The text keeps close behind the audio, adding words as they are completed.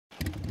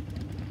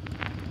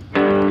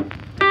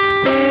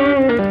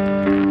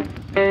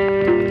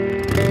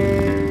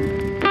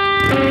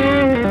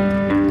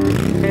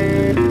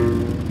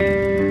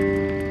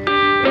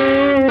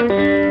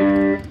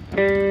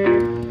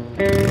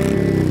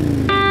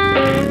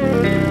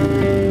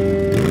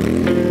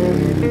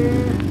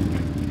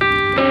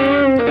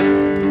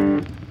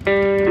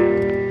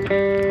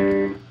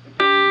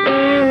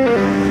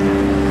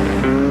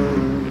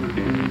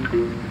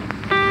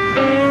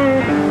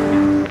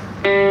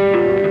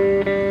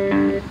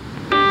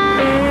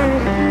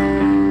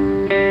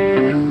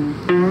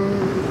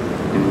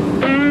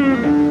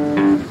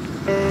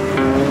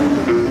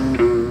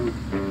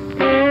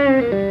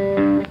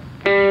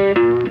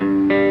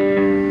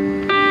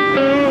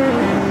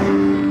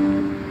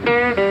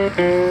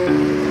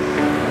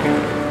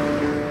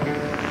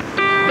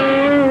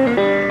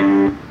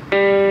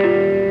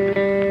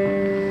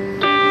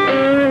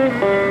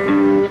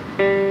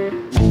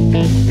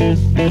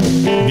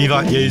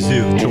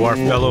Yezu to our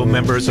fellow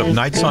members of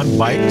Knights on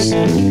Bikes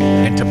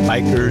and to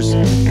bikers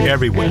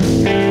everywhere.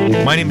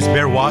 My name is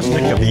Bear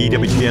Woznick of the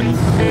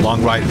EWTN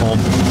Long Ride Home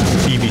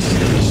TV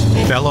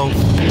series. Fellow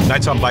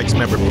Knights on Bikes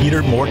member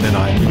Peter Morton and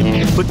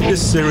I put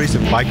this series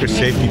of biker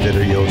safety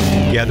videos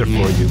together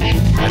for you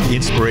at the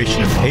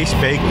inspiration of Ace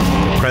Bagley,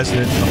 the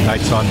president of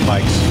Knights on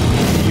Bikes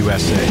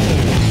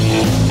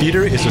USA.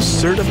 Peter is a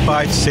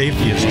certified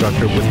safety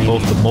instructor with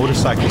both the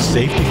Motorcycle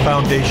Safety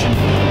Foundation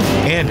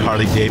and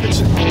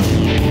Harley-Davidson.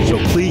 So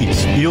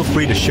please feel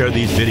free to share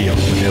these videos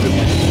with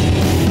everyone.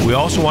 We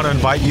also want to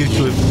invite you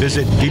to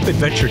visit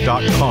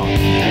deepadventure.com,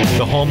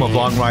 the home of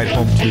Long Ride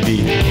Home TV,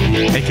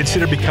 and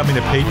consider becoming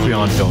a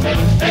Patreon donor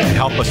and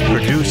help us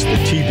produce the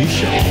TV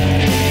show.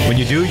 When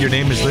you do, your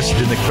name is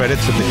listed in the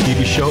credits of the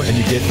TV show, and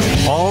you get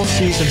all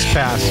seasons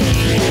pass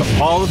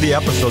to all of the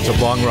episodes of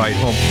Long Ride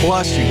Home.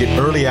 Plus, you get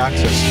early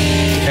access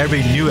to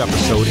every new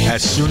episode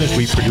as soon as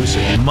we produce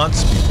it,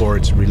 months before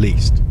it's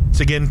released. Once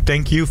again,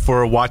 thank you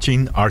for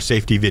watching our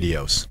safety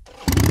videos.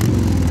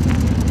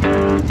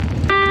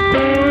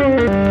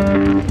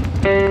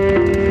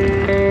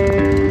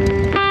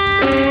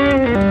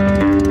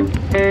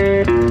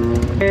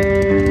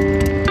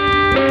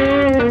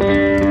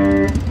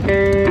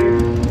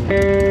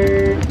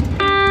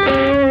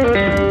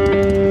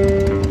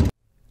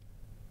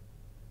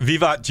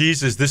 Vivat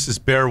Jesus, this is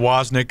Bear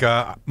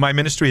Woznick. My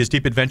ministry is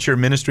Deep Adventure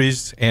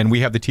Ministries, and we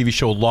have the TV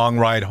show Long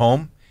Ride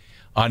Home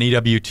on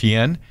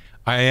EWTN.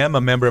 I am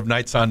a member of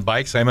Knights on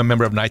Bikes. I am a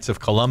member of Knights of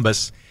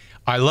Columbus.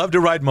 I love to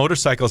ride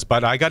motorcycles,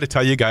 but I got to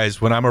tell you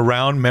guys, when I'm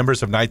around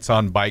members of Knights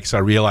on Bikes, I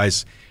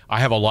realize I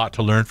have a lot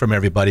to learn from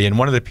everybody. And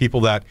one of the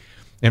people that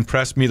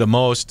impressed me the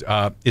most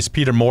is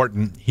Peter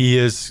Morton. He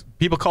is,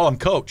 people call him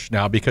Coach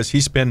now because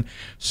he's been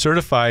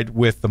certified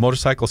with the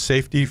Motorcycle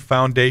Safety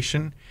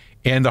Foundation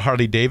and the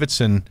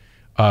Harley-Davidson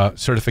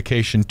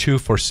certification too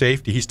for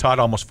safety. He's taught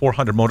almost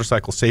 400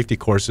 motorcycle safety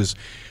courses.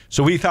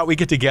 So we thought we'd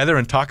get together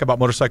and talk about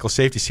motorcycle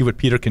safety, see what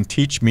Peter can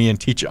teach me and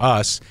teach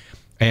us.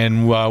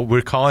 And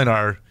we're calling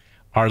our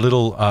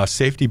little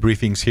safety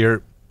briefings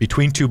here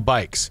Between Two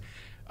Bikes.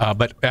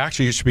 But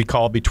actually it should be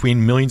called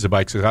Between Millions of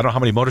Bikes. I don't know how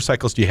many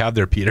motorcycles do you have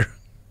there, Peter?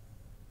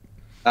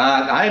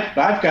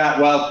 I've got,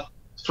 well,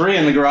 3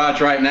 in the garage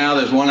right now.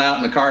 There's 1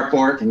 out in the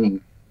carport, and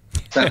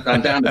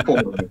I'm down to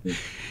 4.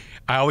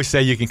 I always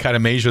say you can kind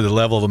of measure the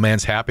level of a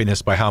man's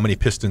happiness by how many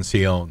pistons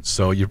he owns.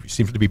 So you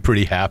seem to be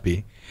pretty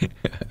happy.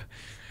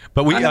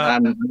 But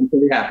I'm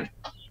pretty happy.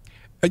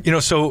 You know,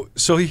 so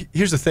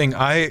here's the thing.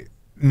 I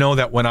know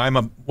that when I'm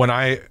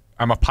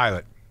a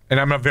pilot, and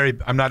I'm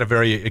not a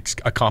very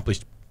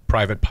accomplished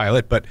private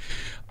pilot, but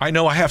I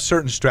know I have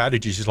certain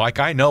strategies. Like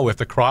I know if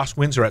the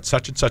crosswinds are at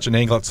such and such an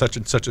angle at such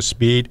and such a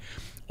speed,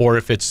 or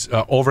if it's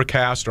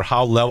overcast, or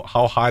how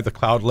high the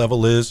cloud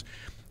level is.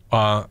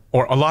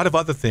 Or a lot of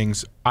other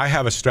things, I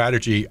have a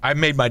strategy. I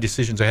made my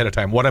decisions ahead of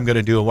time, what I'm going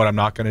to do and what I'm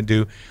not going to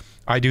do.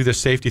 I do the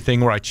safety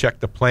thing where I check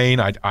the plane.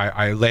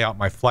 I lay out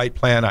my flight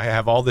plan. I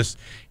have all this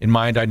in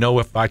mind. I know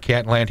if I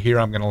can't land here,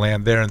 I'm going to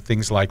land there and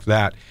things like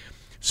that.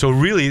 So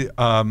really,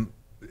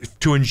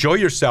 to enjoy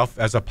yourself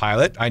as a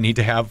pilot, I need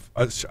to have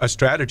a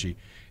strategy.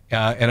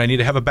 And I need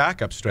to have a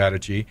backup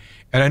strategy.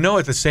 And I know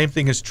that the same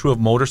thing is true of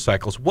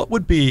motorcycles. What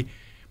would be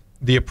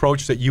the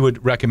approach that you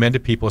would recommend to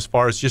people as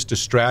far as just a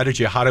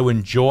strategy, how to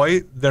enjoy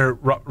their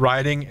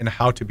riding and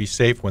how to be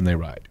safe when they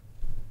ride?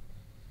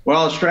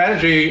 Well, a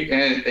strategy,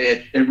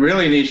 it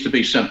really needs to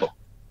be simple,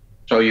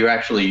 so you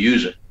actually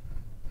use it.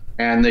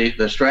 And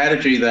the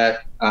strategy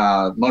that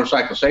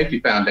Motorcycle Safety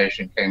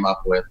Foundation came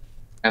up with,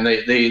 and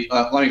let me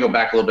go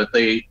back a little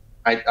bit.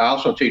 I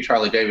also teach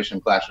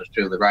Harley-Davidson classes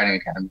too, the Riding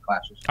Academy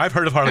classes. I've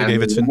heard of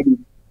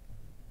Harley-Davidson.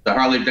 The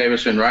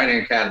Harley-Davidson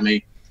Riding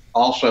Academy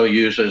also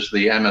uses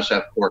the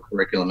MSF core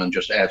curriculum and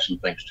just adds some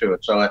things to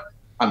it. So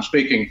I'm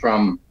speaking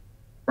from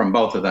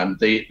both of them.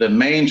 The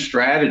main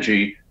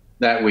strategy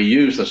that we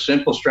use, the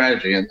simple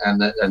strategy,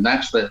 and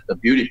that's the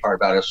beauty part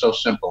about it, it's so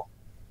simple,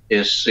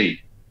 is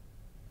C.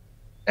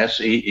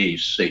 S-E-E,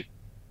 C.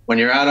 When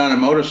you're out on a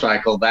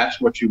motorcycle, that's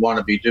what you want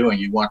to be doing.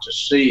 You want to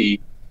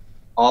see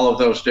all of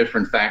those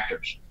different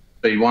factors.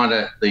 So you want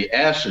to, the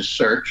S is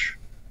search.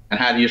 And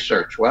how do you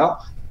search?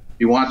 Well,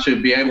 you want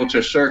to be able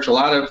to search. A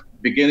lot of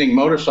beginning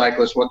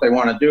motorcyclists, what they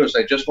want to do is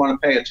they just want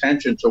to pay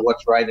attention to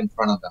what's right in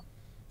front of them.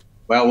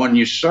 Well, when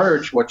you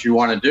search, what you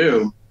want to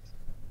do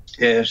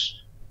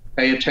is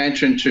pay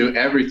attention to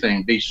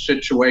everything, be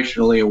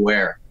situationally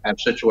aware, have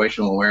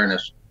situational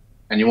awareness,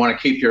 and you want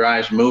to keep your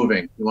eyes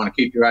moving. You want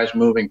to keep your eyes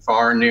moving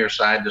far and near,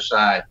 side to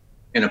side.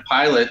 In a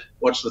pilot,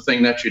 what's the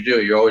thing that you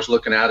do? You're always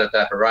looking out at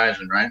that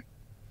horizon, right?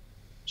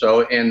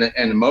 So in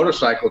the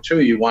motorcycle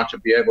too, you want to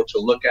be able to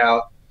look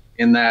out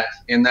in that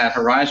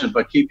horizon,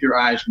 but keep your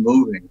eyes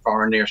moving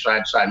far and near, side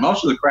to side.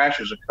 Most of the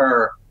crashes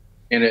occur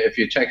if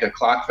you take a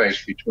clock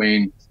face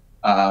between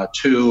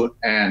 2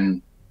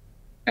 and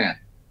 10.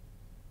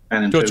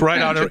 So it's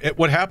right out.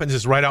 What happens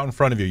is right out in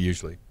front of you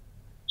usually.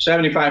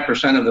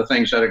 75% of the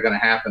things that are going to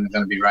happen are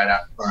going to be right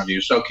out in front of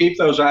you. So keep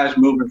those eyes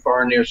moving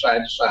far and near,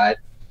 side to side,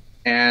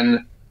 and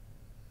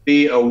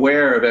be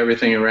aware of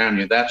everything around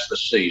you. That's the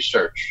C,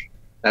 search.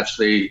 That's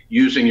the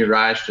using your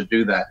eyes to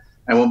do that.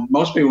 And what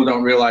most people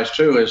don't realize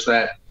too is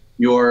that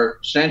your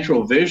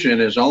central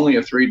vision is only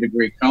a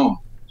 3-degree cone.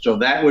 So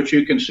that which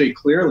you can see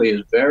clearly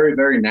is very,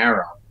 very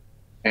narrow.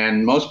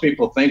 And most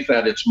people think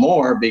that it's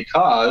more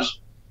because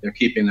they're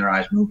keeping their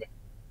eyes moving.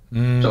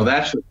 So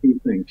that's the key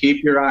thing.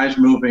 Keep your eyes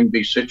moving,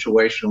 be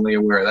situationally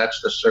aware.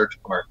 That's the search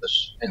part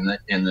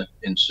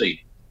in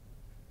C.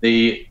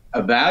 The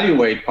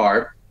evaluate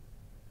part,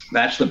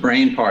 that's the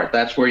brain part.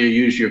 That's where you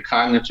use your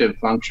cognitive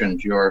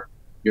functions, your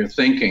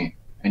thinking,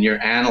 and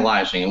you're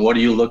analyzing. And what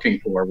are you looking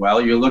for?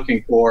 Well, you're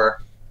looking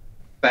for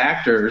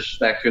factors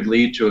that could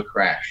lead to a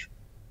crash.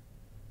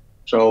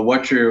 So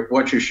what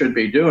you should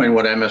be doing,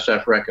 what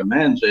MSF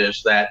recommends,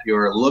 is that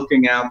you're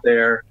looking out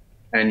there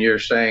and you're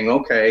saying,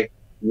 okay,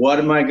 what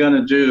am I going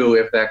to do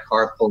if that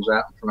car pulls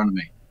out in front of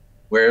me?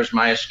 Where's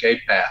my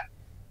escape path?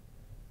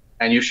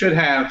 And you should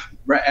have,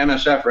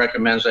 MSF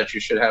recommends that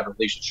you should have at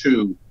least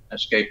 2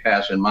 escape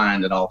paths in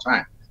mind at all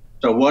times.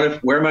 So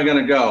where am I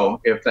going to go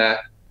if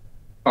that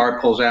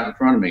car pulls out in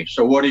front of me?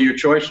 So what are your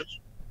choices?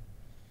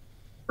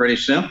 Pretty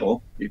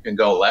simple. You can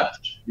go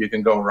left, you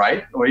can go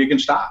right, or you can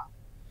stop.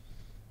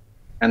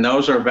 And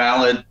those are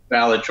valid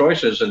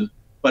choices.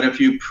 But if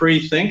you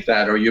pre-think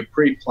that or you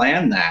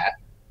pre-plan that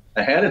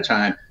ahead of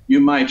time, you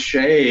might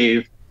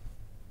shave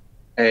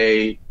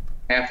a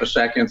half a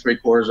second,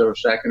 3/4 of a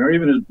second, or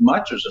even as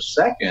much as a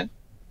second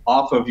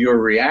off of your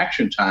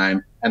reaction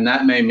time, and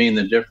that may mean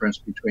the difference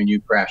between you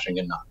crashing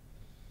and not.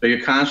 So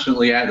you're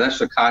constantly that's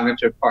the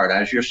cognitive part.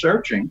 As you're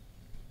searching,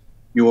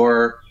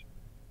 you're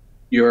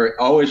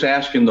always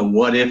asking the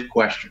what if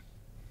question.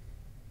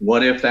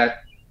 What if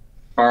that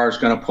car is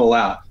going to pull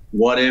out?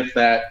 What if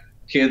that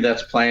kid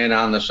that's playing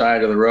on the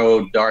side of the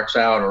road darts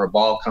out or a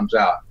ball comes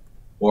out?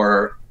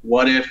 Or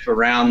what if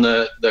around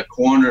the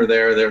corner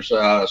there's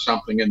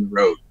something in the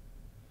road?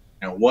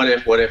 What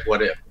if?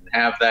 And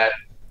have that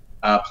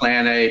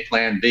plan A,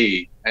 plan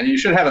B. And you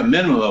should have a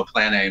minimum of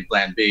plan A and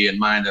plan B in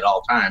mind at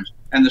all times.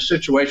 And the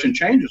situation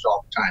changes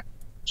all the time.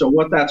 So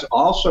what that's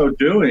also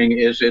doing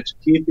is it's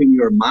keeping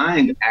your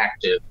mind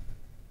active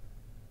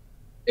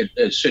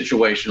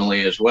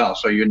situationally as well.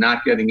 So you're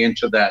not getting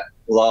into that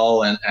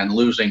lull and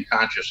losing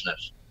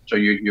consciousness. So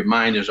your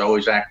mind is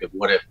always active.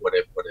 What if?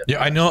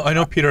 Yeah, I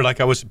know, Peter.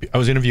 Like I was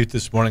interviewed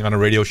this morning on a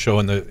radio show,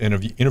 and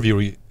the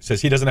interviewer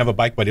says he doesn't have a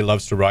bike, but he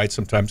loves to ride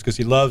sometimes because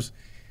he loves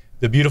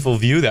the beautiful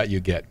view that you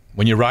get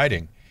when you're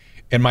riding.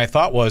 And my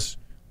thought was,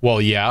 well,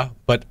 yeah,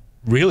 but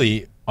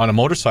really on a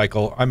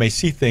motorcycle, I may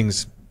see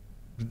things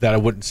that I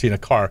wouldn't see in a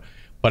car,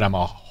 but I'm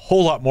a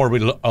whole lot more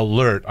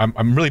alert.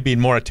 I'm really being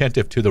more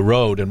attentive to the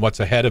road and what's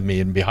ahead of me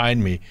and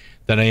behind me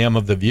than I am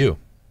of the view.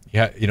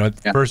 Yeah,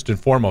 first and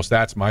foremost,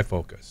 that's my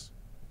focus.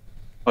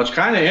 Well, it's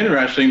kind of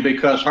interesting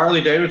because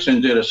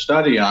Harley-Davidson did a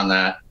study on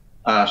that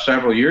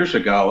several years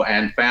ago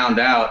and found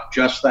out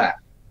just that,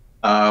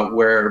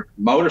 where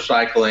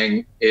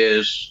motorcycling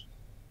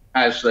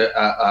has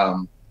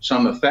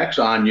some effects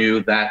on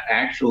you that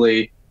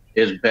actually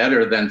is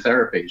better than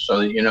therapy. So,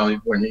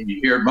 when you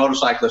hear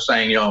motorcyclists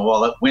saying,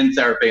 well, wind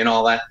therapy and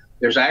all that,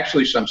 there's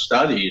actually some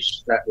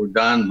studies that were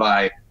done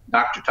by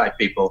doctor-type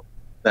people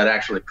that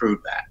actually prove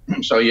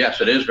that. So,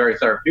 yes, it is very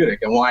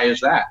therapeutic. And why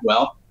is that?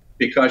 Well,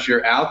 because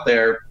you're out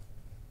there,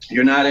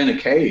 you're not in a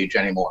cage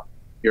anymore.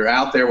 You're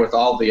out there with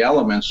all the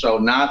elements. So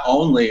not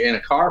only in a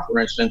car, for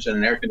instance, in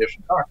an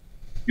air-conditioned car,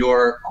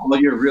 all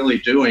you're really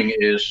doing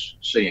is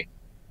seeing.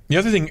 The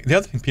other thing,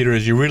 Peter,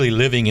 is you're really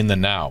living in the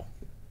now.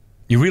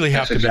 You really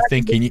have to be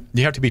thinking.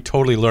 You have to be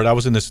totally alert. I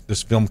was in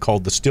this film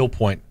called The Still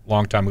Point a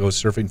long time ago, a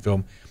surfing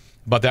film,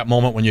 about that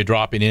moment when you're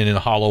dropping in a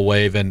hollow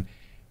wave and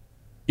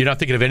you're not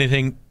thinking of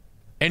anything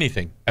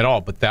at all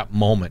but that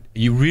moment.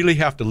 You really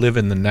have to live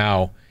in the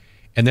now.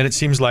 And then it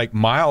seems like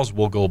miles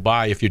will go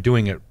by if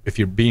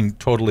you're being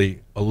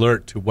totally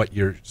alert to what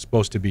you're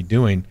supposed to be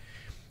doing,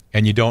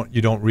 and you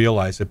don't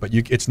realize it. But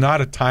it's not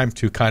a time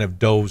to kind of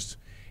doze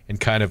and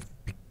kind of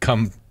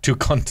become too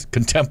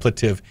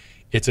contemplative.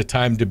 It's a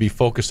time to be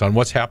focused on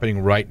what's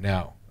happening right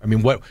now. I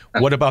mean,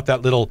 what about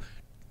that little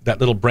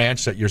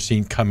branch that you're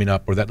seeing coming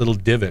up, or that little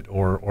divot,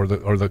 or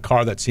the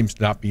car that seems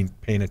to not be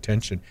paying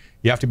attention?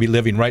 You have to be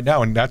living right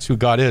now, and that's who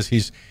God is.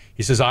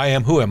 He says, I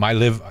am who am. I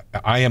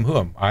am who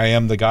am. I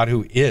am the God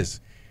who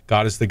is.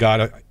 God is the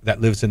God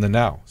that lives in the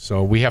now.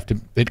 So we have to,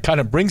 it kind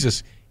of brings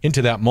us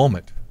into that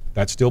moment,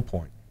 that still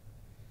point.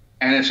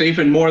 And it's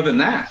even more than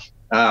that.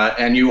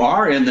 And you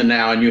are in the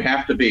now, and you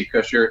have to be,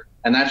 because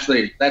and that's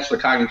the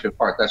cognitive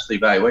part, that's the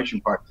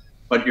evaluation part.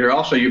 But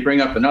you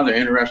bring up another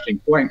interesting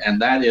point,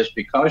 and that is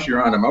because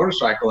you're on a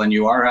motorcycle and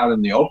you are out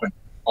in the open,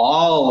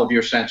 all of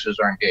your senses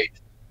are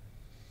engaged.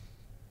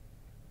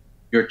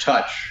 Your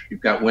touch,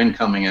 you've got wind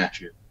coming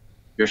at you.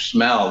 Your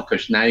smell,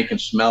 because now you can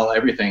smell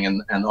everything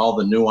and all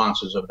the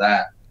nuances of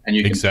that. And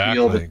you can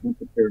feel the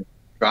temperature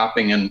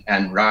dropping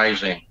and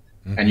rising.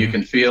 Mm-hmm. And you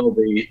can feel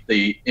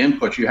the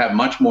inputs. You have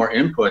much more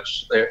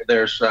inputs.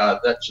 There's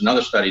that's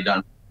another study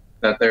done,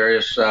 that there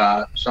is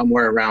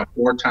somewhere around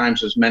 4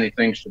 times as many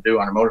things to do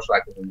on a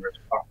motorcycle than there is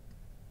a car.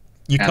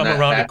 You come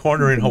around a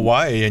corner in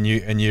Hawaii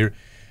and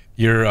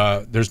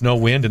there's no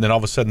wind, and then all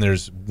of a sudden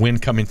there's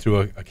wind coming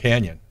through a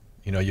canyon.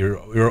 You know,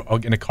 you're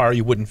in a car,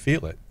 you wouldn't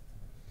feel it.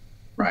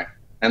 Right,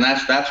 and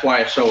that's why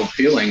it's so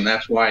appealing.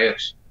 That's why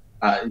it's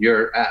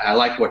I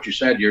like what you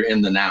said. You're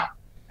in the now,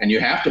 and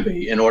you have to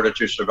be in order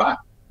to survive.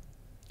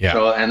 Yeah.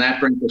 So, and that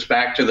brings us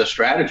back to the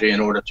strategy. In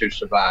order to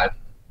survive,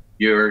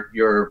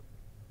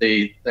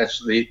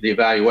 that's the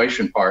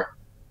evaluation part,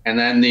 and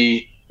then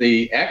the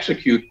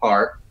execute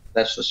part.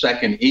 That's the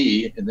second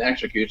E in the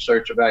execute: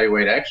 search,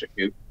 evaluate,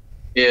 execute.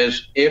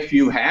 Is if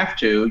you have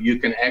to, you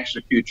can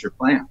execute your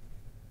plan.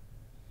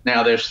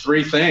 Now, there's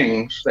three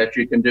things that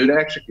you can do to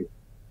execute.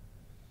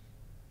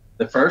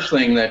 The first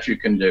thing that you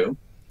can do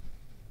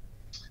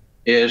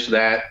is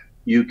that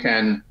you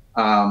can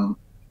let's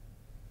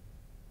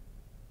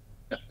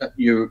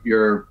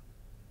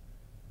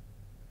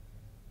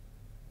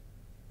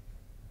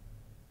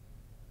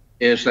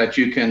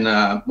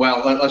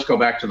go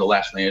back to the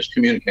last thing, is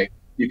communicate.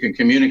 You can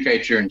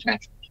communicate your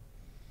intentions.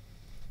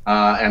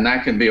 And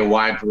that can be a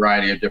wide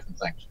variety of different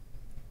things.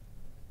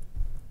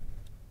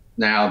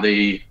 Now,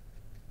 you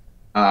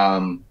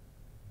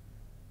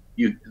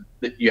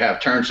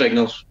have turn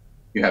signals,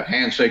 you have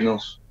hand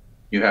signals,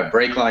 you have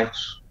brake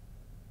lights,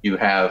 you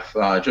have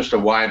just a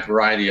wide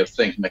variety of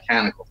things,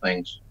 mechanical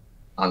things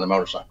on the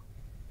motorcycle.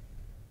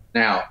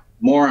 Now,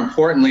 more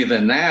importantly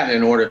than that,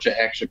 in order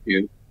to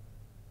execute,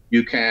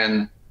 you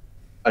can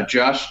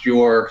adjust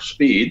your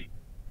speed,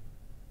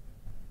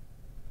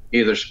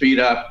 either speed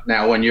up.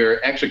 Now, when you're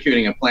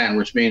executing a plan,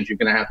 which means you're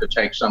going to have to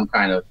take some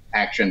kind of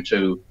action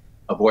to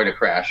avoid a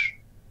crash,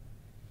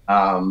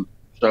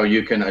 so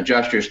you can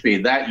adjust your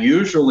speed. That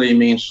usually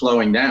means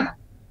slowing down,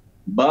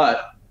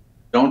 but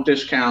don't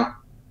discount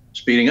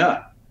speeding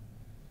up.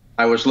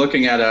 I was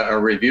looking at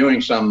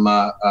reviewing some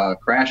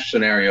crash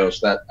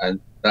scenarios that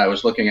I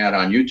was looking at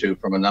on YouTube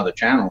from another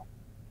channel,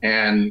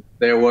 and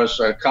there was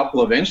a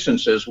couple of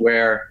instances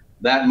where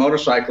that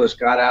motorcyclist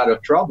got out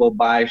of trouble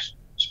by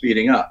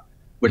speeding up,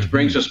 which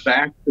brings us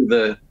back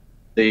to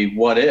the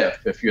what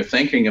if. If you're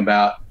thinking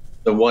about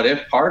the what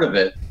if part of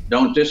it,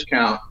 don't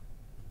discount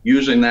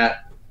using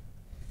that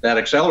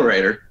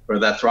accelerator or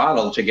that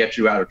throttle to get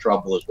you out of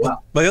trouble as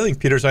well. The other thing,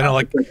 Peter, is I know,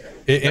 like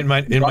in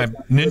my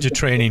ninja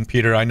training,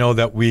 Peter, I know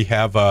that we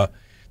have the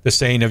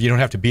saying of you don't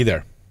have to be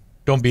there.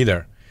 Don't be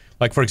there.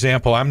 Like, for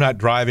example, I'm not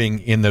driving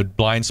in the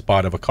blind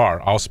spot of a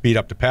car. I'll speed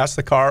up to pass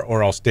the car,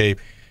 or I'll stay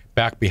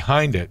back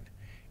behind it.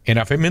 And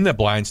if I'm in the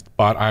blind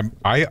spot,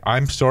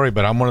 I'm sorry,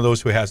 but I'm one of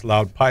those who has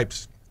loud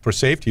pipes for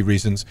safety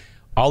reasons.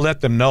 I'll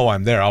let them know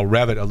I'm there. I'll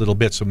rev it a little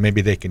bit so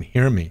maybe they can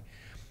hear me.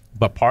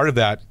 But part of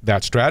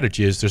that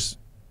strategy is just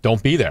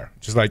don't be there.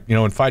 Just like,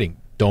 in fighting,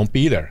 don't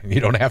be there.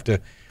 You don't have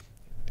to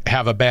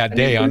have a bad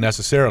day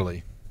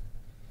unnecessarily.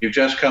 You've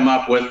just come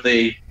up with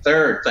the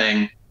third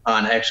thing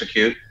on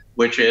execute,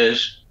 which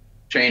is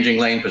changing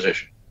lane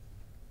position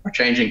or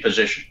changing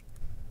position.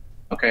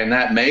 Okay, and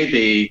that may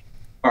be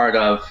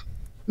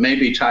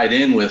tied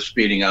in with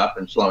speeding up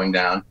and slowing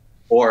down,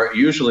 or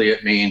usually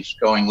it means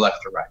going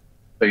left or right.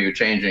 So you're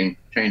changing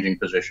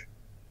position,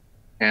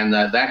 and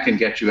that can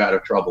get you out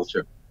of trouble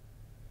too.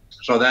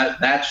 So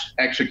that's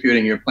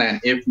executing your plan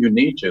if you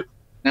need to.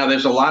 Now,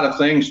 there's a lot of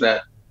things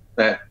that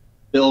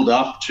build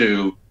up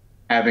to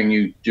having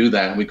you do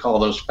that, and we call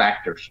those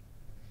factors.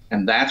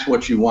 And that's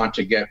what you want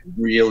to get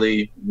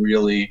really,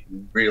 really,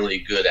 really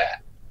good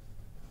at.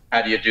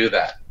 How do you do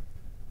that?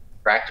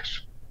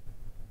 Practice.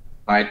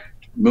 By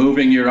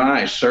moving your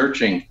eyes,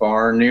 searching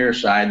far, near,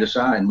 side to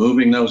side,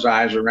 moving those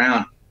eyes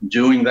around,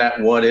 doing that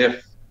what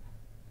if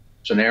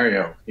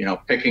scenario,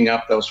 picking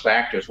up those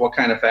factors. What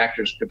kind of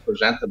factors could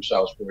present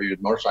themselves for you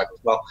with motorcycles?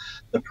 Well,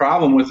 the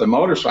problem with the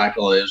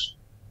motorcycle is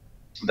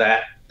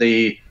that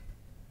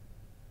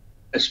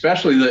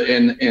especially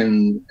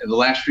in the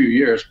last few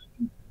years,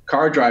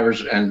 car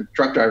drivers and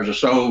truck drivers are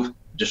so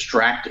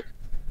distracted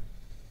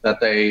that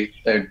they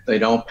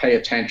don't pay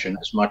attention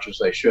as much as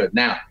they should.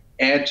 Now,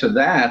 add to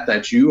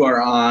that you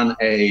are on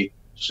a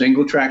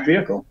single track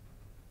vehicle,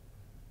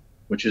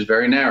 which is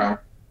very narrow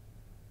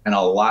and a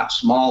lot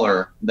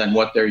smaller than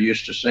what they're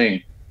used to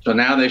seeing. So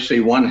now they see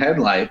one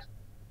headlight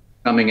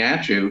coming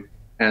at you,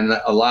 and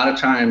a lot of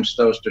times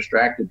those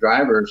distracted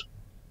drivers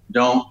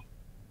don't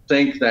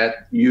think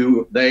that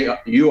you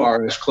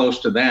are as close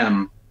to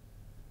them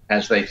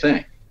as they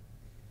think.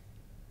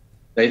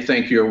 They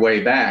think you're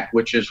way back,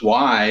 which is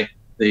why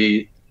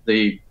the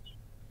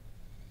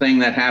thing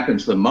that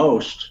happens the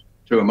most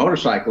to a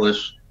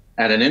motorcyclist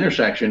at an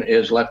intersection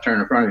is left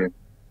turn in front of you,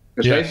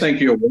 because they think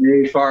you're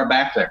way far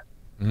back there.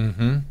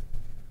 Mm-hmm.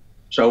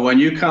 So when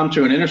you come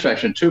to an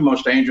intersection, two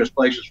most dangerous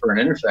places for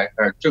a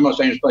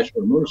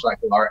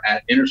motorcycle are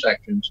at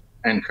intersections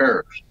and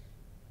curves.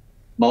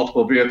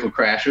 Multiple vehicle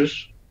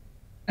crashes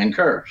and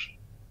curves.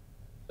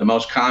 The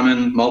most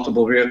common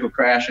multiple vehicle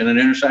crash in an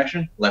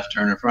intersection, left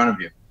turn in front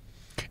of you.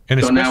 And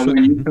so now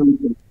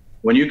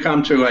when you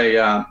come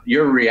to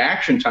your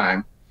reaction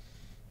time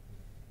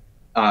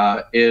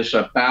is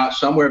about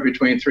somewhere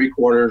between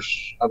 3/4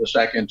 of a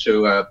second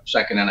to a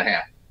second and a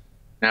half.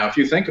 Now, if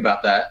you think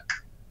about that,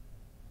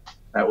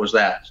 that was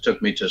that. It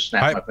took me to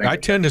snap my fingers. I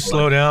tend to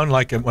slow down,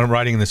 like when I'm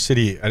riding in the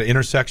city at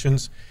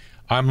intersections.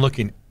 I'm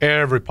looking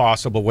every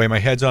possible way. My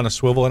head's on a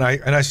swivel, and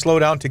I slow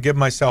down to give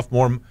myself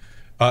more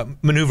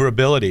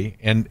maneuverability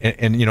and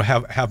you know,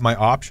 have my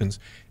options.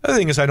 The other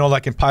thing is, I know,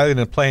 like in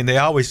piloting a plane, they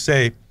always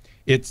say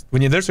it's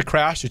when there's a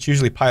crash, it's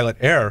usually pilot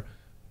error,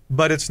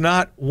 but it's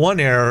not one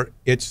error.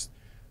 It's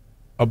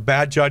a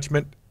bad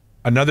judgment,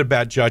 another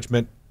bad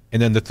judgment,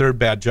 and then the third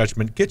bad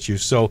judgment gets you.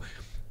 So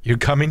you're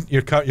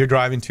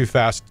driving too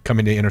fast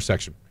coming to the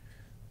intersection.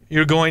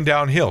 You're going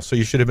downhill, so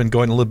you should have been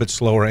going a little bit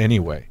slower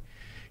anyway.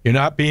 You're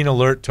not being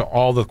alert to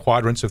all the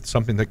quadrants of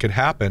something that could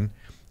happen.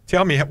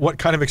 Tell me, what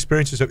kind of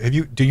experiences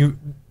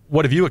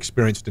what have you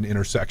experienced in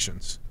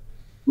intersections?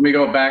 Let me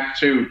go back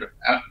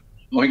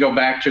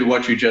to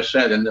what you just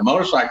said. In the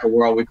motorcycle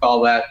world, we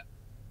call that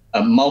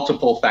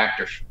multiple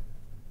factors.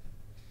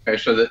 Okay,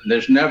 so that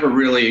there's never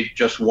really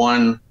just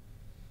one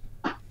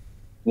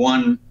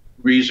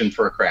reason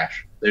for a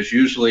crash. There's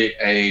usually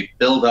a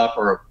buildup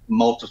or a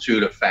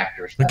multitude of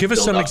factors. Give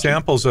us some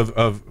examples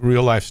of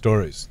real life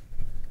stories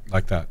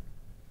like that.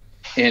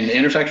 In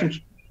intersections?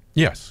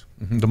 Yes.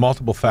 The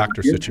multiple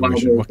factor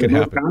situation. What can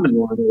happen? The common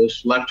one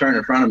is left turn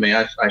in front of me.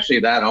 I see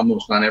that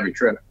almost on every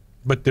trip.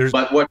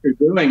 But what you're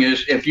doing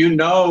is, if you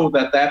know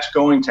that that's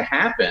going to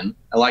happen,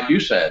 like you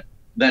said,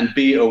 then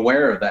be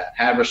aware of that.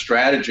 Have a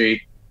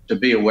strategy to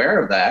be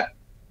aware of that,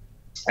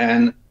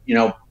 and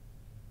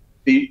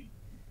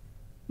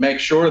make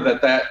sure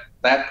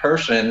that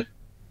person,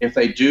 if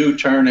they do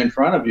turn in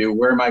front of you,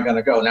 where am I going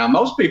to go? Now,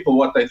 most people,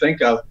 what they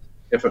think of,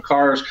 if a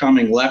car is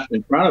coming left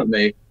in front of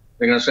me,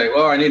 they're going to say,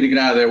 well, I need to get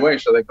out of their way,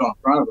 so they go in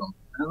front of them.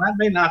 And that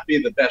may not be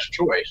the best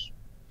choice.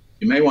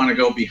 You may want to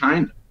go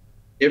behind them.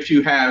 If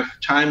you have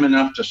time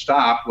enough to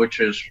stop, which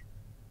is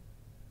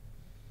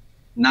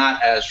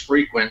not as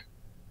frequent,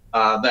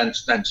 then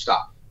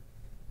stop.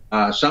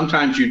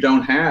 Sometimes you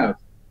don't have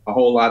a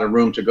whole lot of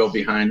room to go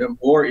behind them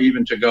or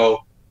even to go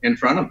in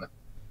front of them.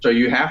 So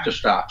you have to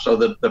stop. So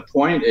the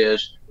point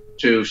is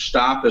to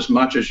stop as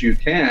much as you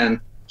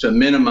can to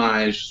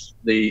minimize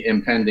the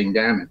impending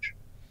damage.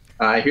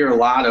 I hear a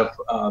lot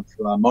of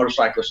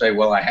motorcyclists say,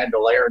 well, I had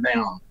to lay her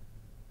down.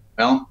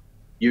 Well,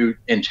 you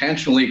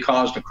intentionally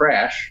caused a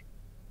crash,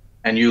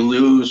 and you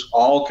lose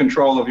all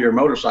control of your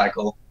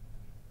motorcycle,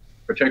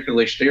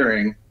 particularly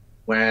steering,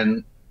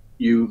 when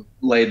you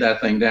laid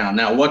that thing down.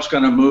 Now, what's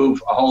going to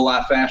move a whole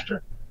lot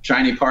faster?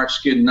 Shiny parts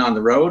skidding on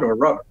the road or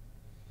rubber?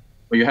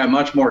 Well, you have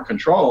much more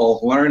control.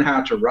 Learn how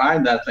to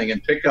ride that thing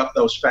and pick up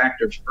those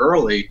factors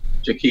early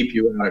to keep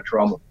you out of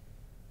trouble.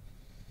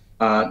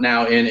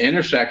 Now, in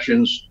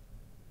intersections,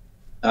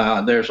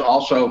 there's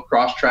also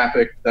cross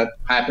traffic that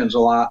happens a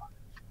lot.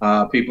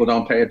 People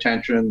don't pay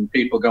attention,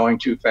 people going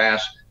too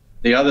fast.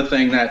 The other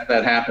thing that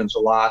happens a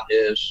lot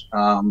is,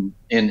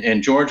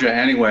 in Georgia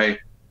anyway,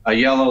 a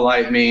yellow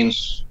light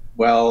means,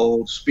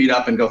 well, speed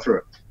up and go through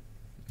it.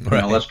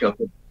 Right. Let's go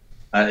through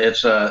it.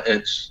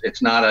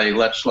 It's not a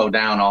let's slow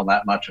down all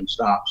that much and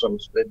stop. So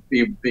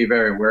be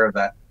very aware of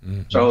that.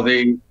 Mm-hmm. So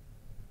the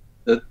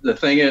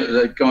thing is,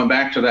 that going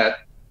back to that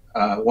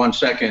 1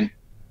 second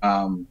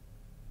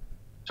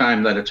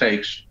time that it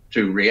takes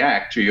to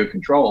react to your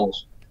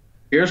controls,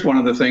 here's one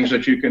of the things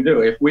that you can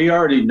do. If we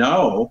already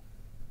know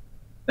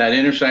that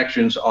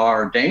intersections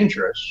are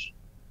dangerous,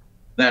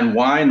 then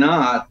why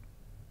not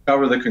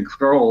cover the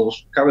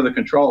controls,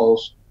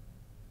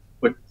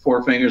 put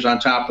 4 fingers on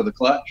top of the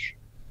clutch,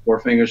 4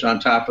 fingers on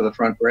top of the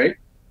front brake,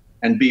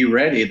 and be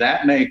ready.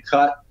 That may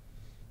cut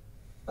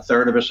a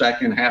third of a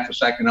second, half a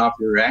second off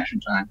your reaction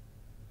time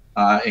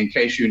in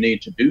case you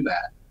need to do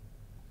that.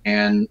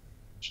 And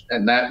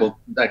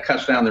that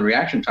cuts down the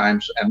reaction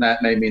times, and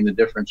that may mean the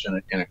difference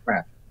in a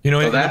crash.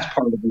 So that's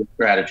part of the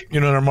strategy.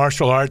 In our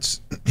martial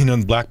arts,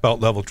 in black belt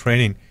level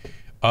training,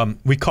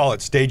 we call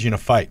it staging a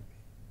fight.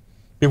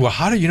 People go,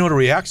 how do you know to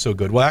react so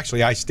good? Well,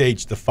 actually, I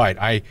staged the fight.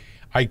 I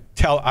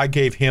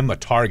gave him a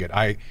target.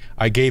 I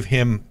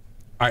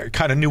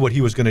kind of knew what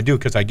he was going to do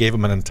because I gave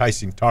him an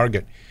enticing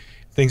target.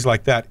 Things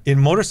like that. In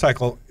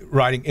motorcycle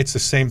riding, it's the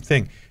same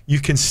thing. You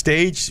can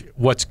stage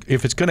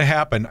if it's going to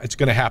happen, it's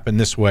going to happen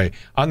this way.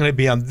 I'm going to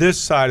be on this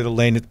side of the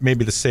lane. It may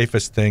be the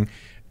safest thing.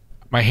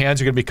 My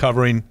hands are going to be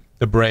covering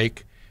the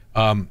brake.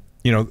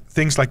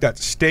 Things like that.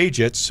 Stage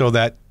it so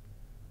that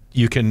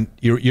you can.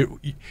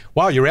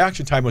 Wow, your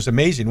reaction time was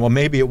amazing. Well,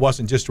 maybe it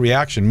wasn't just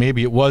reaction.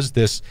 Maybe it was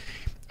this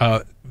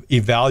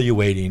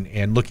evaluating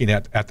and looking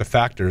at the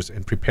factors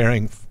and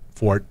preparing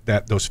for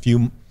that. Those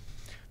few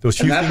things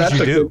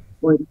you do.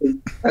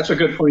 That's a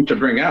good point to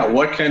bring out.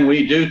 What can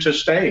we do to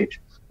stage?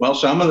 Well,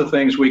 some of the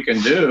things we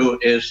can do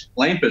is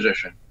lane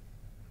position,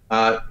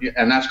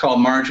 and that's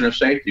called margin of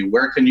safety.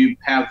 Where can you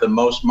have the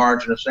most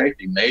margin of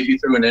safety? Maybe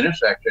through an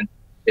intersection,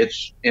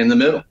 it's in the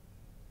middle.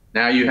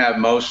 Now you have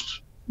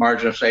most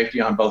margin of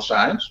safety on both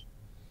sides.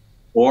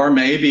 Or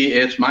maybe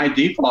it's my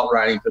default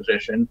riding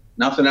position,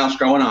 nothing else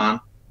going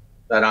on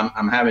that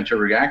I'm having to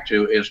react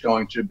to is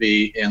going to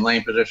be in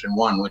lane position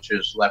 1, which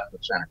is left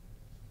of center.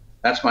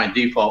 That's my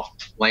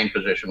default lane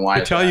position.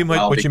 Why? Tell you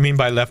what you mean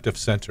by left of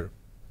center.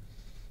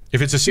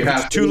 If it's a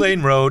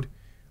 2-lane road,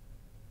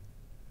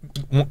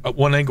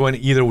 one lane going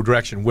either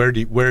direction,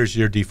 where's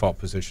your default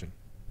position?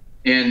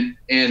 In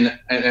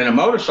a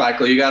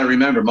motorcycle, you got to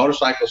remember,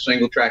 motorcycle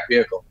single track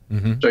vehicle.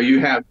 Mm-hmm. So you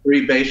have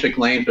three basic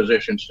lane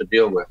positions to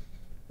deal with,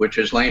 which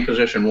is lane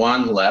position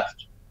 1,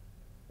 left,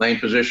 lane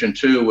position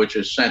 2, which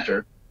is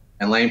center,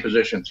 and lane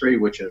position 3,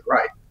 which is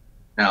right.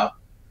 Now,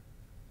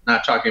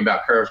 not talking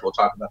about curves, we'll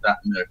talk about that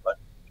in a minute, but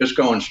just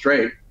going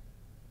straight,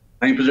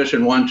 lane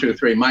position 1, 2,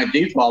 3. My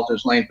default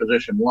is lane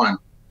position 1,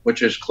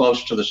 which is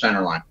close to the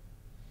center line.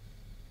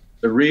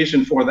 The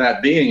reason for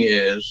that being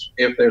is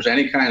if there's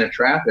any kind of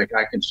traffic,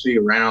 I can see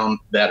around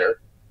better,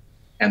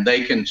 and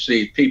they can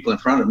see, people in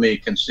front of me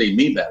can see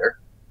me better,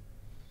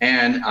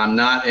 and I'm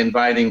not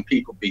inviting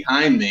people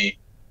behind me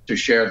to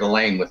share the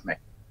lane with me.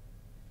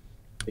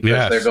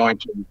 Because they're going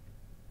to,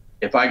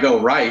 if I go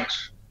right,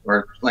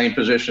 or lane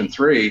position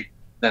 3,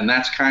 then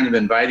that's kind of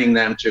inviting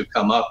them to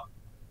come up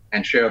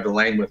and share the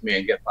lane with me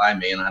and get by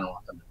me, and I don't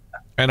want them to do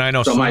that. And I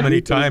know so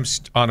many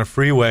times on a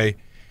freeway,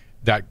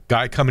 that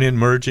guy coming in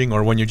merging,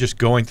 or when you're just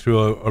going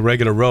through a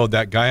regular road,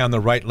 that guy on the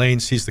right lane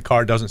sees the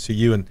car, doesn't see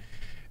you, and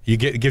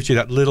it gives you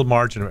that little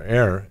margin of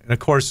error. And of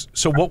course,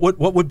 so what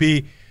would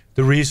be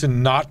the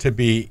reason not to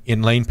be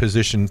in lane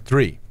position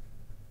 3?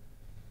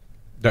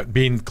 That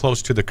being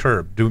close to the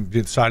curb,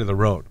 the side of the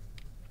road.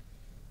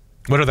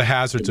 What are the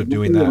hazards of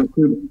doing that?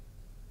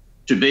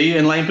 To be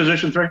in lane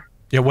position 3?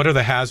 Yeah, what are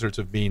the hazards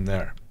of being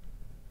there?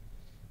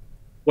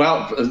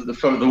 Well,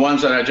 for the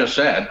ones that I just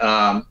said,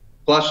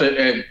 plus,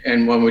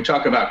 and when we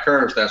talk about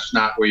curves, that's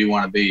not where you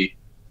want to be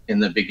in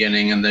the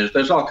beginning, and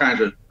there's all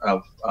kinds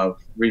of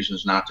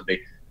reasons not to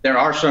be. There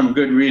are some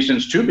good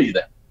reasons to be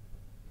there,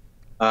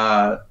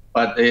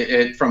 but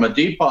from a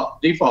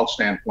default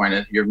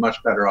standpoint, you're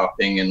much better off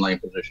being in lane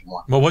position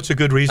 1. Well, what's a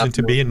good reason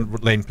to be in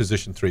lane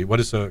position 3? What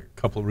is a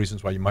couple of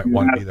reasons why you might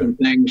want to be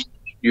there?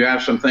 You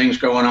have some things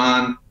going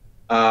on.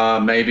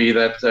 Maybe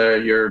that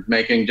you're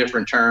making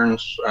different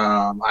turns.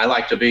 I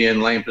like to be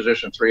in lane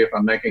position 3 if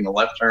I'm making a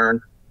left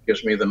turn.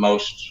 Gives me the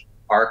most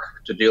arc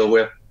to deal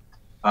with.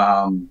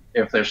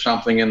 If there's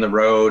something in the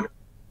road,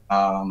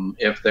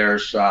 if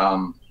there's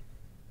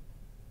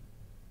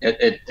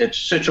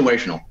it's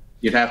situational.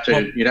 You'd have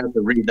to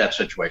read that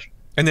situation.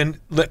 And then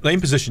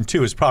lane position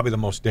 2 is probably the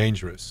most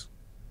dangerous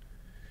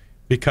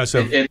because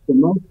of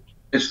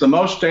it's the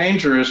most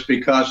dangerous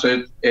because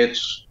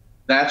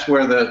that's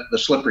where the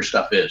slippery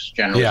stuff is,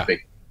 generally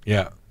speaking.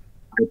 Yeah.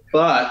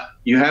 But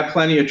you have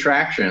plenty of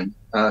traction.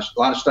 A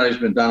lot of studies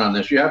have been done on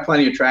this. You have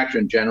plenty of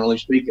traction, generally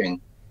speaking,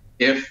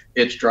 if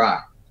it's dry.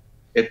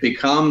 It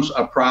becomes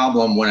a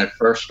problem when it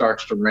first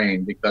starts to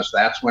rain because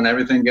that's when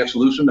everything gets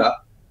loosened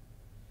up,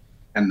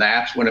 and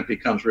that's when it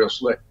becomes real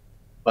slick.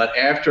 But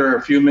after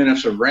a few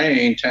minutes of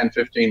rain, 10,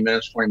 15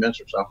 minutes, 20 minutes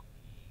or so,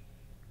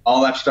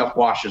 all that stuff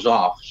washes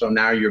off. So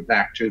now you're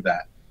back to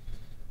that.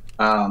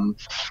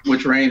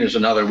 Which rain is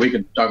another. We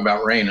can talk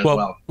about rain as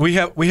well. We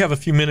have a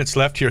few minutes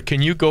left here.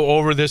 Can you go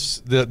over the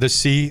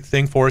C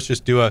thing for us?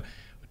 Just do a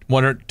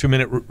 1 or 2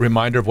 minute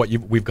reminder of what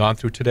we've gone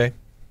through today.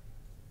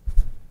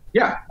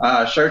 Yeah,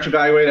 search,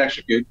 evaluate,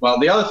 execute. Well,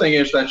 the other thing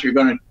is that you're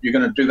going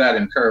to do that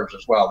in curves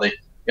as well.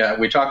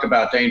 We talked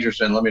about dangers,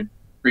 and let me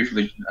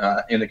briefly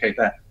indicate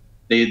that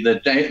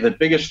the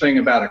biggest thing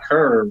about a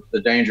curve,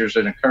 the dangers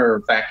in a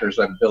curve, factors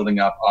that are building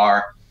up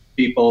are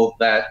people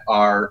that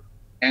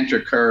enter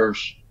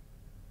curves.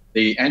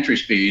 The entry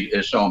speed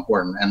is so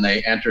important, and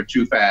they enter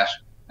too fast,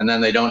 and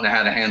then they don't know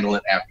how to handle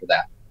it after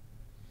that.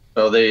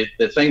 So the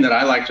thing that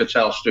I like to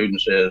tell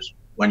students is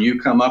when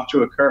you come up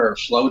to a curve,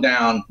 slow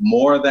down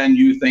more than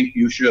you think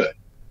you should.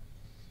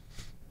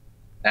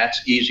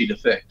 That's easy to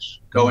fix.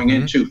 Going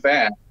in too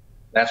fast,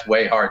 that's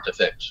way hard to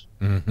fix.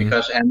 And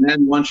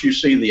then once you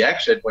see the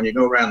exit, when you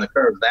go around the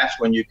curve, that's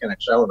when you can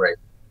accelerate.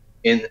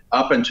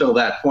 Up until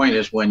that point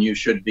is when you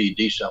should be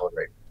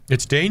decelerating.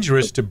 It's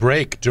dangerous to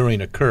brake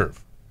during a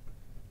curve.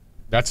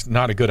 That's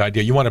not a good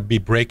idea. You want to be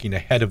braking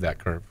ahead of that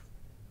curve.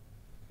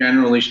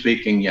 Generally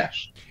speaking,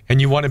 yes. And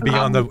you want to be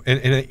on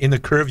in the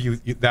curve.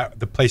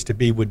 The place to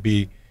be would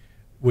be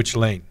which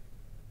lane?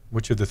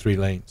 Which of the 3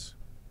 lanes?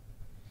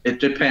 It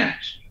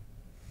depends.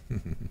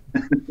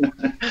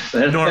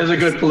 There's a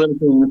good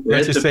political answer.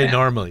 Let's just say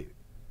normally.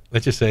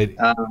 Let's just say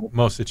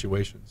most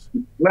situations.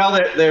 Well,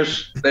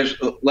 let's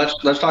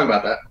talk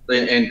about that.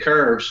 In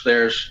curves,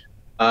 there's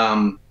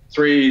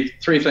three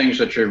things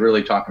that you're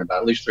really talking about.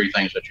 At least 3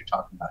 things that you're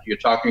talking about. You're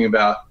talking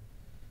about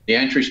the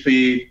entry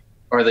speed,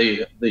 or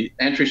the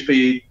entry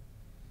speed,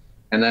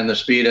 and then the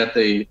speed at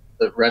the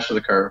rest of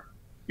the curve.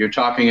 You're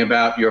talking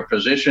about your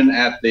position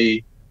at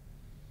the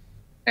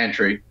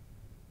entry,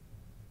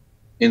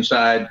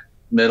 inside,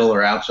 middle,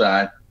 or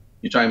outside.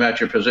 You're talking about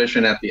your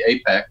position at the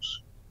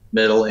apex,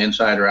 middle,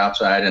 inside, or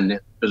outside, and the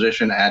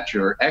position at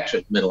your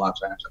exit, middle,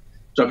 outside.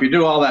 So if you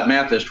do all that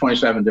math, there's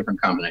 27 different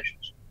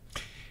combinations.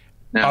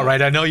 Now, all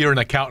right, I know you're an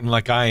accountant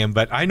like I am,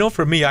 but I know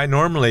for me, I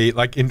normally,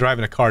 like in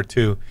driving a car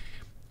too,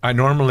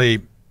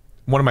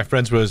 one of my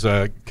friends was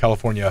a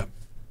California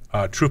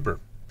trooper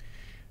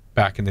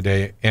back in the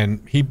day,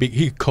 and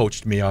he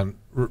coached me on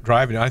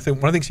driving. And I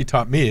think one of the things he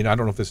taught me, and I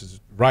don't know if this is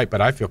right,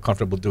 but I feel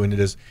comfortable doing it,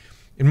 is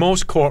in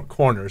most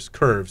corners,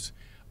 curves,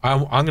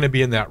 I'm going to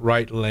be in that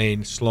right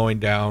lane, slowing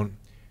down,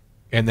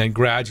 and then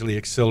gradually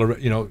accelerate,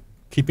 you know,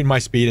 keeping my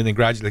speed and then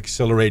gradually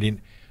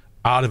accelerating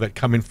out of it,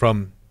 coming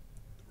from,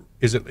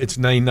 it's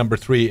lane number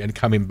 3 and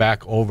coming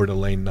back over to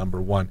lane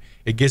number 1.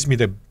 It gives me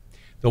the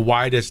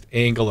widest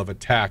angle of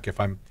attack. If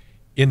I'm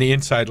in the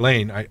inside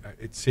lane,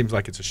 it seems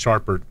like it's a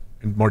sharper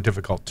and more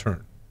difficult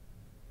turn.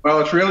 Well,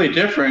 it's really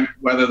different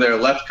whether they're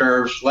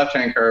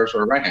left-hand curves,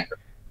 or right-hand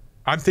curves.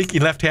 I'm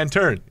thinking left-hand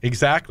turn.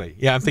 Exactly.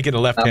 Yeah, I'm thinking a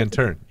left-hand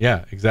turn.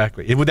 Yeah,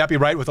 exactly. Would that be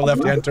right with a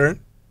left-hand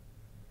turn?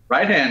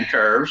 Right-hand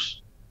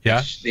curves. Yeah.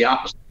 It's the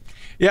opposite.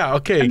 Yeah.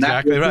 Okay. And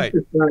exactly right.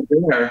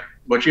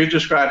 What you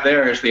described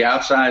there is the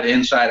outside,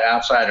 inside,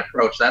 outside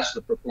approach. That's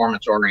the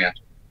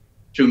performance-oriented.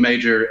 2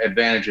 major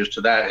advantages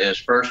to that is,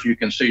 first, you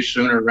can see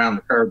sooner around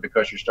the curve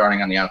because you're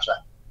starting on the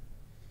outside.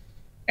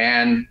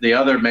 And the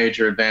other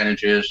major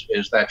advantage is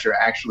that you're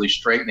actually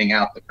straightening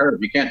out the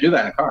curve. You can't do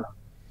that in a car,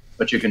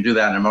 but you can do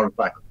that in a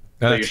motorcycle.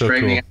 That's so you're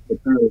straightening out the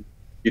curve.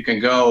 You can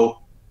go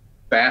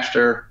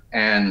faster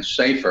and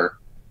safer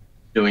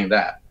doing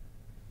that.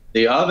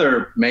 The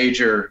other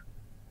major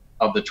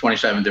of the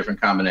 27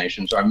 different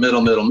combinations are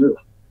middle, middle, middle.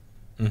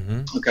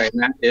 Mm-hmm. Okay, and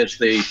that is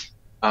the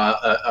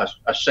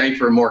a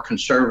safer, more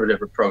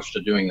conservative approach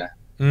to doing that.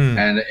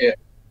 And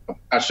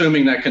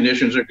assuming that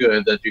conditions are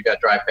good, that you got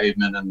dry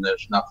pavement and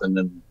there's nothing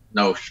and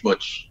no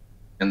schmutz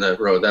in the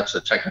road. That's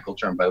a technical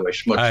term, by the way.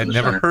 Schmutz. I had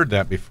never heard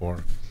that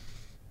before.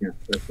 Yeah,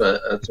 it's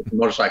a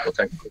motorcycle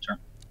technical term.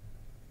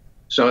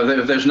 So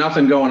if there's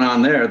nothing going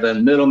on there,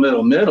 then middle,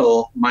 middle,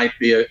 middle might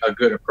be a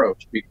good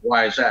approach.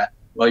 Why is that?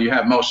 Well, you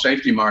have most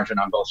safety margin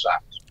on both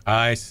sides.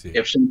 I see.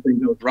 If something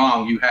goes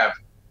wrong, you have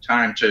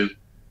time to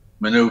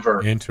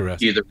maneuver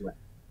either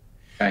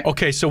way.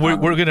 Okay, so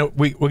we're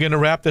gonna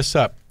wrap this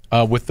up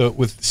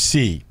with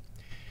C,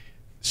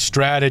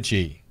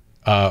 strategy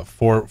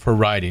for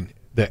riding.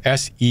 The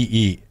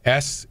SEE.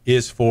 S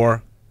is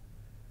for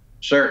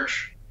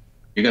search.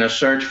 You're going to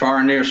search far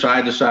and near,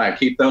 side to side.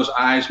 Keep those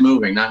eyes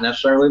moving, not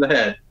necessarily the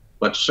head,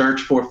 but search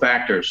for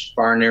factors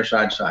far and near,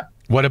 side to side.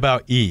 What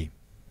about E?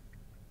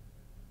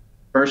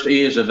 First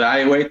E is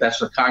evaluate. That's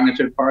the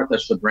cognitive part.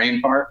 That's the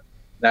brain part.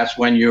 That's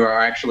when you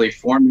are actually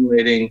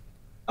formulating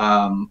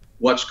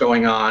what's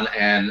going on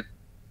and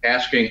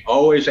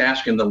always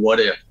asking the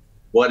what if.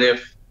 What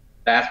if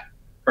that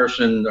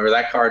person or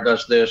that car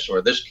does this,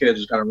 or this kid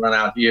is going to run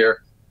out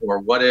here, or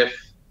what if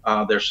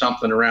there's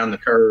something around the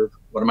curve?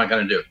 What am I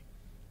going to do?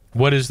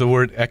 What is the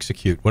word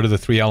execute? What are the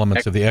 3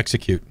 elements of the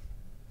execute?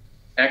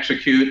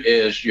 Execute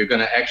is you're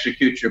going to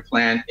execute your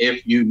plan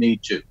if you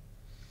need to.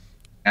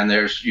 And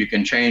you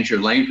can change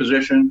your lane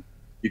position,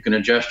 you can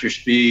adjust your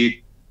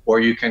speed, or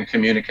you can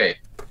communicate.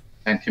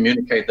 And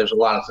communicate, there's a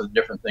lot of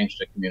different things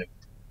to communicate.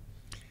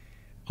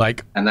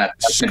 Like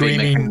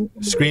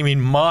screaming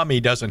mommy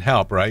doesn't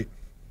help, right?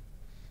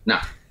 No.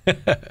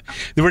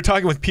 We're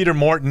talking with Peter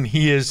Morton.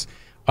 He is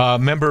a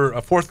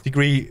 4th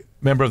degree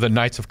member of the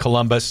Knights of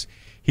Columbus.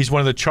 He's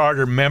one of the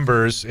charter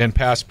members and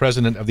past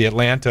president of the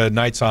Atlanta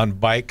Knights on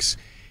Bikes.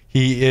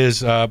 He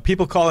is,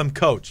 people call him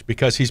Coach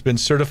because he's been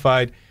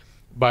certified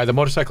by the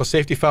Motorcycle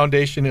Safety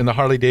Foundation and the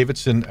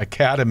Harley-Davidson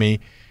Academy.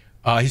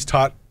 He's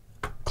taught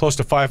close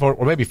to 500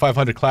 or maybe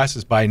 500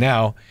 classes by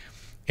now.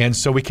 And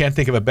so we can't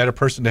think of a better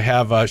person to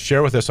have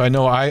share with us. I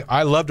know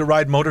I love to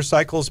ride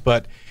motorcycles,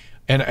 but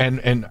and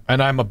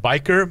I'm a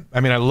biker.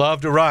 I mean, I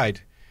love to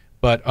ride.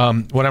 But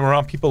when I'm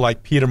around people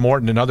like Peter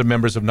Morton and other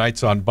members of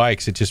Knights on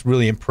Bikes, it's just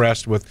really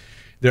impressed with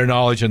their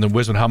knowledge and the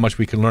wisdom, how much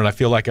we can learn. I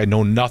feel like I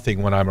know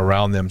nothing when I'm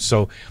around them.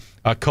 So,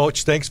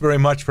 Coach, thanks very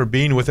much for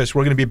being with us.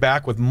 We're going to be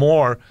back with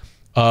more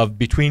of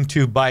Between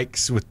Two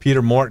Bikes with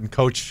Peter Morton,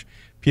 Coach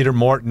Peter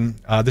Morton.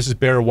 This is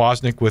Bear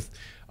Woznick with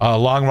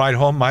Long Ride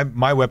Home. My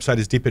website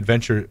is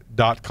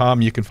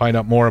deepadventure.com. You can find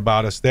out more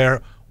about us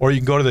there, or you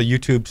can go to the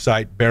YouTube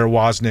site, Bear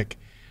Woznick,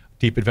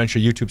 Deep Adventure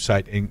YouTube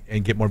site,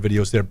 and get more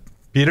videos there.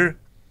 Peter?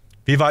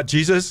 Vivat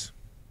Jesus.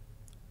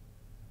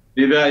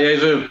 Viva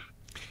Jesu.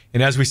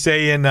 And as we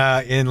say in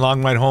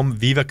Long Ride Home,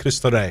 Viva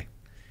Cristo Rey.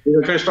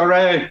 Viva Cristo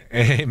Rey.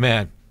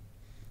 Amen.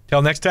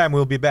 Till next time,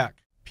 we'll be back.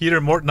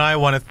 Peter Morton and I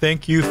want to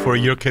thank you for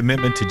your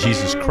commitment to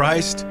Jesus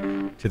Christ,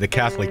 to the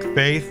Catholic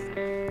faith,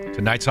 to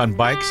Knights on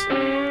Bikes,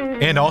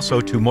 and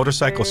also to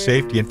motorcycle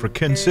safety, and for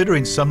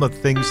considering some of the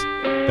things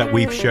that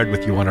we've shared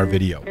with you on our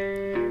video.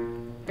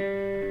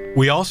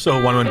 We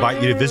also want to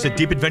invite you to visit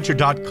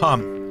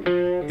deepadventure.com.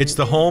 It's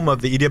the home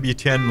of the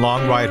EWTN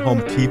Long Ride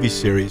Home TV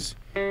series,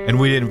 and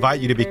we invite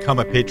you to become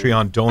a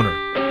Patreon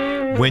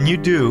donor. When you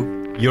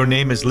do, your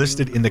name is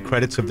listed in the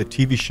credits of the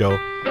TV show,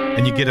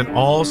 and you get an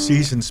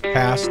all-seasons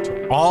pass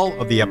to all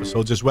of the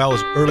episodes, as well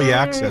as early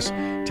access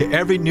to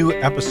every new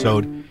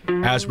episode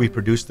as we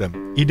produce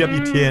them.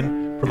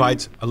 EWTN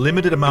provides a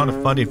limited amount of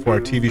funding for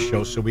our TV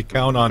show, so we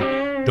count on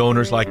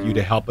donors like you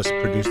to help us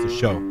produce the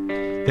show.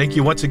 Thank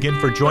you once again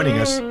for joining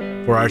us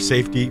for our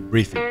safety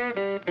briefing.